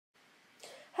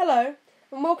Hello,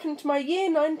 and welcome to my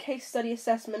Year 9 case study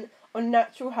assessment on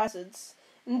natural hazards.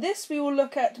 In this we will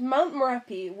look at Mount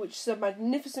Merapi, which is a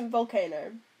magnificent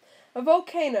volcano. A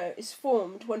volcano is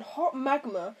formed when hot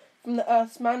magma from the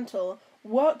Earth's mantle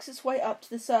works its way up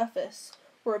to the surface,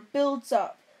 where it builds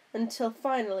up until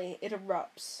finally it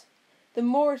erupts. The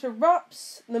more it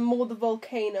erupts, the more the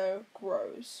volcano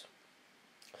grows.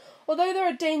 Although there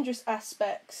are dangerous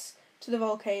aspects to the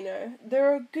volcano,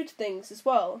 there are good things as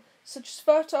well, such as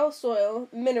fertile soil,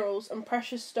 minerals, and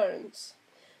precious stones.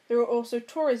 There are also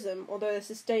tourism, although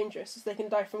this is dangerous, as they can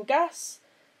die from gas,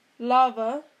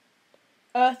 lava,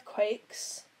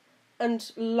 earthquakes, and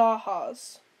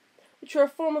lahars, which are a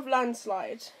form of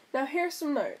landslide. Now here are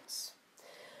some notes.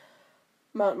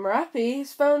 Mount Merapi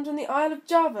is found on the Isle of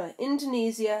Java,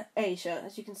 Indonesia, Asia,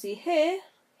 as you can see here,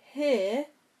 here,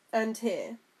 and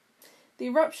here. The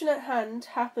eruption at hand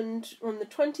happened on the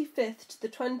 25th to the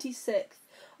 26th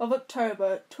of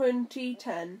October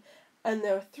 2010, and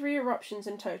there were 3 eruptions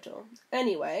in total.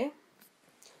 Anyway,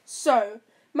 so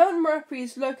Mount Merapi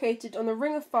is located on the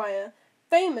Ring of Fire,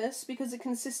 famous because it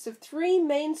consists of 3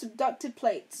 main subducted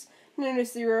plates, known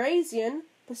as the Eurasian,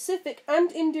 Pacific,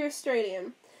 and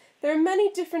Indo-Australian. There are many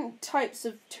different types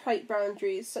of plate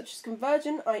boundaries, such as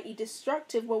convergent, i.e.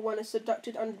 destructive, where one is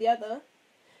subducted under the other,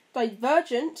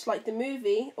 divergent, like the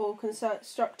movie, or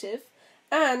constructive,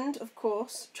 and, of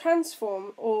course,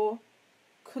 transform, or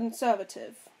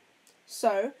conservative.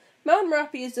 So, Mount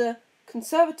Merapi is a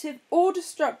conservative or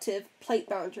destructive plate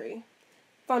boundary.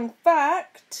 Fun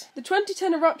fact, the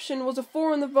 2010 eruption was a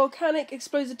 4 on the Volcanic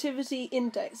Explosivity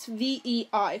Index,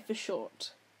 VEI for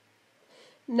short.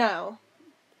 Now,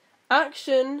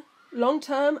 action,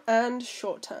 long-term and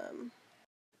short-term.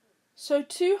 So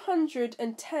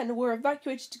 210 were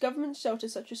evacuated to government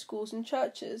shelters such as schools and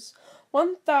churches.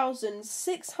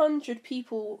 1,600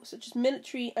 people, such as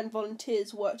military and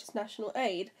volunteers, worked as national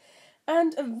aid.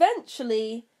 And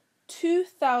eventually,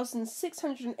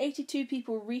 2,682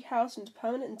 people were rehoused into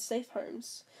permanent and safe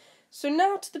homes. So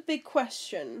now to the big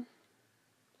question.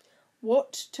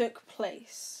 What took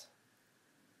place?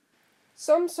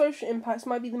 Some social impacts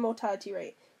might be the mortality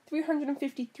rate,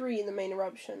 353 in the main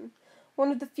eruption. One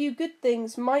of the few good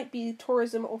things might be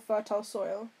tourism or fertile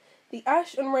soil. The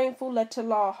ash and rainfall led to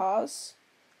lahars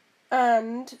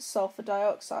and sulfur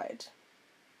dioxide.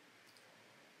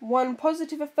 One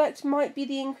positive effect might be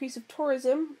the increase of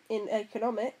tourism in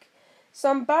economic.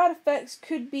 Some bad effects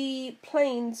could be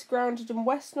planes grounded in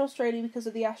Western Australia because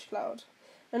of the ash cloud.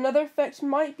 Another effect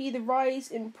might be the rise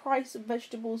in price of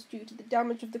vegetables due to the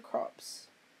damage of the crops.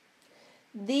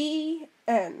 The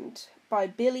End by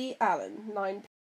Billie Allen, 9